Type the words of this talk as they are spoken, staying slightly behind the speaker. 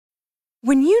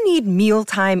When you need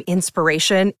mealtime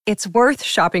inspiration, it's worth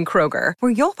shopping Kroger,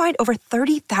 where you'll find over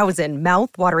 30,000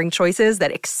 mouth-watering choices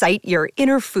that excite your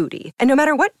inner foodie. And no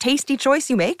matter what tasty choice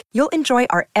you make, you'll enjoy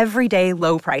our everyday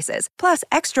low prices, plus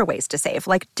extra ways to save,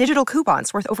 like digital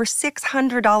coupons worth over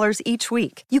 $600 each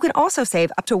week. You can also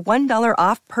save up to $1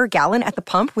 off per gallon at the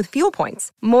pump with fuel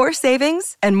points. More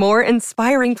savings and more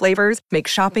inspiring flavors make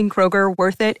shopping Kroger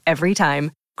worth it every time.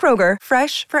 Kroger,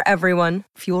 fresh for everyone.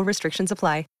 Fuel restrictions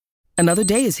apply. Another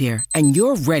day is here, and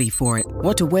you're ready for it.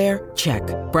 What to wear? Check.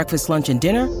 Breakfast, lunch, and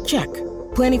dinner? Check.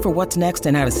 Planning for what's next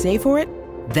and how to save for it?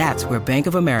 That's where Bank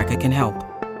of America can help.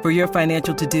 For your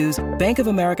financial to-dos, Bank of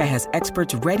America has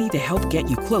experts ready to help get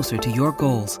you closer to your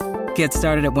goals. Get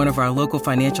started at one of our local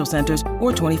financial centers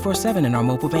or 24/7 in our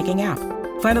mobile banking app.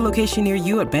 Find a location near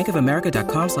you at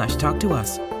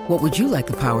bankofamerica.com/talktous. What would you like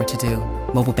the power to do?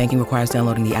 Mobile banking requires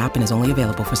downloading the app and is only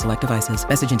available for select devices.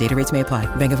 Message and data rates may apply.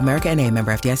 Bank of America N.A.,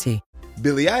 member FDIC.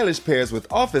 Billie Eilish pairs with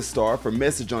Office star for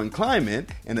Message on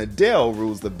Climate, and Adele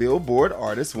rules the Billboard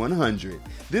Artist 100.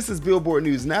 This is Billboard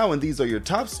News Now, and these are your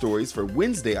top stories for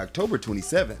Wednesday, October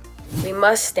 27th. We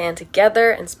must stand together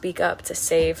and speak up to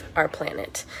save our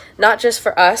planet. Not just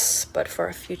for us, but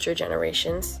for future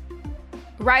generations.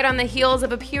 Right on the heels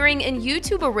of appearing in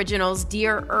YouTube Original's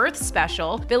Dear Earth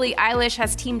special, Billie Eilish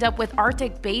has teamed up with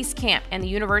Arctic Base Camp and the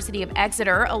University of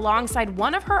Exeter alongside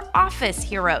one of her Office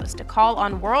heroes to call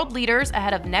on world leaders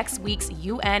ahead of next week's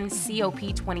UN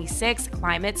COP26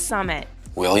 Climate Summit.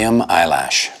 William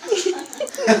Eyelash.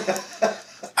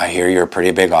 I hear you're a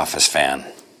pretty big Office fan.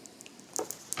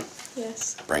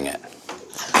 Yes. Bring it.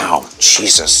 Ow,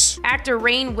 Jesus. Actor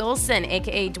Rainn Wilson,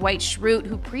 aka Dwight Schrute,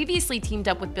 who previously teamed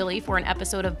up with Billie for an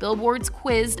episode of Billboard's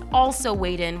Quizzed, also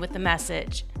weighed in with the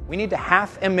message. We need to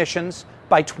halve emissions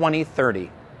by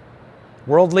 2030.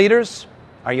 World leaders,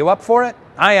 are you up for it?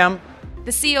 I am.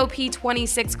 The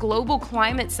COP26 Global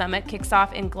Climate Summit kicks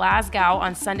off in Glasgow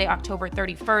on Sunday, October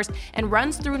 31st, and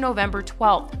runs through November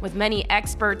 12th, with many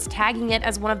experts tagging it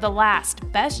as one of the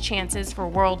last, best chances for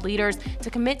world leaders to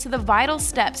commit to the vital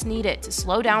steps needed to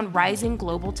slow down rising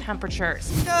global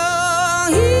temperatures.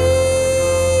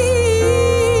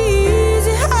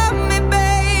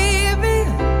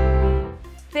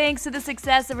 Thanks to the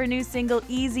success of her new single,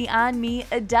 Easy on Me,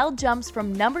 Adele jumps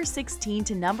from number 16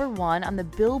 to number 1 on the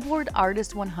Billboard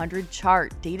Artist 100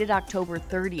 chart, dated October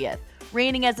 30th,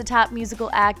 reigning as the top musical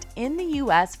act in the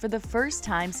U.S. for the first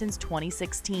time since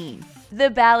 2016. The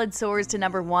ballad soars to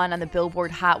number 1 on the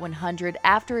Billboard Hot 100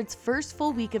 after its first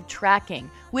full week of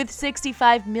tracking, with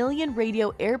 65 million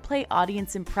radio airplay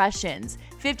audience impressions,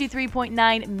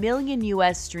 53.9 million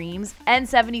U.S. streams, and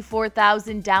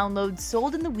 74,000 downloads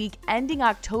sold in the week ending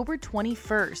October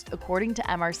 21st, according to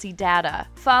MRC data.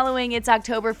 Following its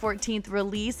October 14th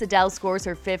release, Adele scores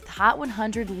her 5th Hot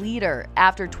 100 leader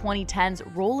after 2010's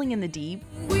Rolling in the Deep,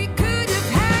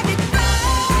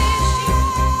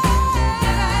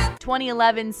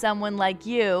 2011's Someone Like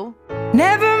You,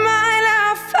 Never mind,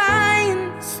 I'll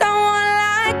find someone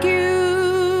like you,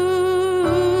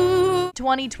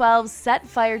 2012's Set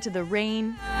Fire to the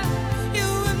Rain,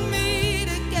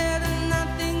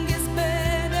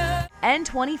 and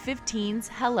 2015's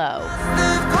Hello.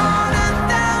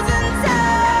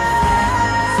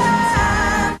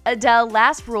 Adele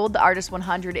last ruled the Artist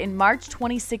 100 in March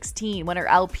 2016 when her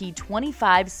LP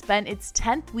 25 spent its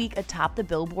 10th week atop the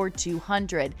Billboard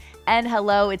 200, and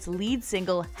Hello, its lead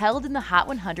single, held in the Hot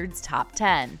 100's top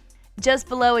 10. Just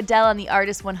below Adele on the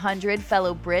Artist 100,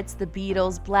 fellow Brits, the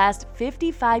Beatles, blast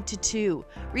 55-2,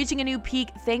 reaching a new peak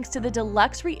thanks to the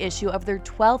deluxe reissue of their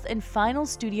 12th and final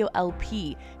studio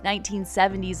LP,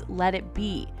 1970's Let It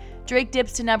Be. Drake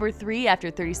dips to number 3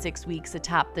 after 36 weeks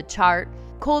atop the chart.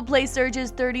 Coldplay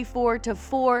surges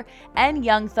 34-4, and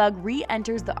Young Thug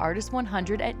re-enters the Artist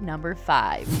 100 at number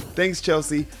 5. Thanks,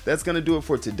 Chelsea. That's going to do it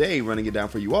for today. Running it down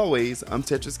for you always, I'm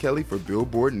Tetris Kelly for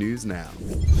Billboard News Now.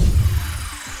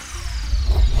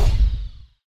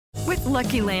 With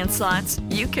Lucky Land Slots,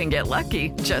 you can get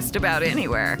lucky just about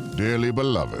anywhere. Dearly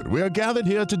beloved, we are gathered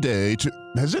here today to...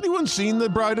 Has anyone seen the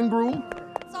bride and groom?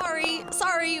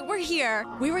 Sorry, we're here.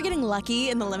 We were getting lucky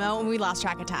in the limo and we lost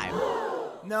track of time.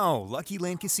 No, Lucky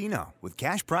Land Casino, with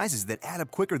cash prizes that add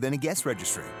up quicker than a guest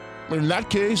registry. In that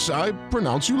case, I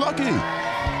pronounce you lucky.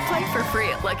 Play for free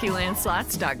at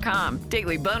LuckyLandSlots.com.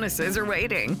 Daily bonuses are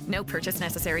waiting. No purchase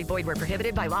necessary. Void where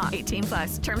prohibited by law.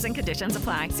 18+. Terms and conditions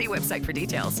apply. See website for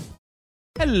details.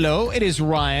 Hello, it is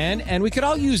Ryan, and we could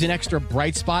all use an extra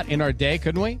bright spot in our day,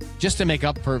 couldn't we? Just to make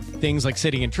up for things like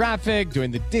sitting in traffic,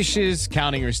 doing the dishes,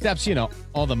 counting your steps, you know,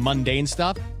 all the mundane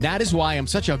stuff. That is why I'm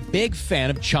such a big fan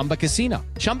of Chumba Casino.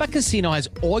 Chumba Casino has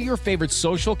all your favorite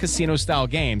social casino-style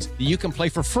games that you can play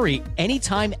for free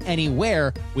anytime,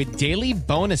 anywhere with daily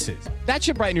bonuses. That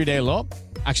should brighten your day a little.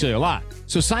 Actually, a lot.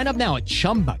 So sign up now at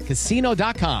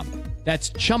ChumbaCasino.com.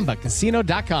 That's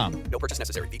ChumbaCasino.com. No purchase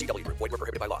necessary. VGW Group. Void where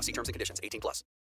prohibited by law. See terms and conditions. 18+.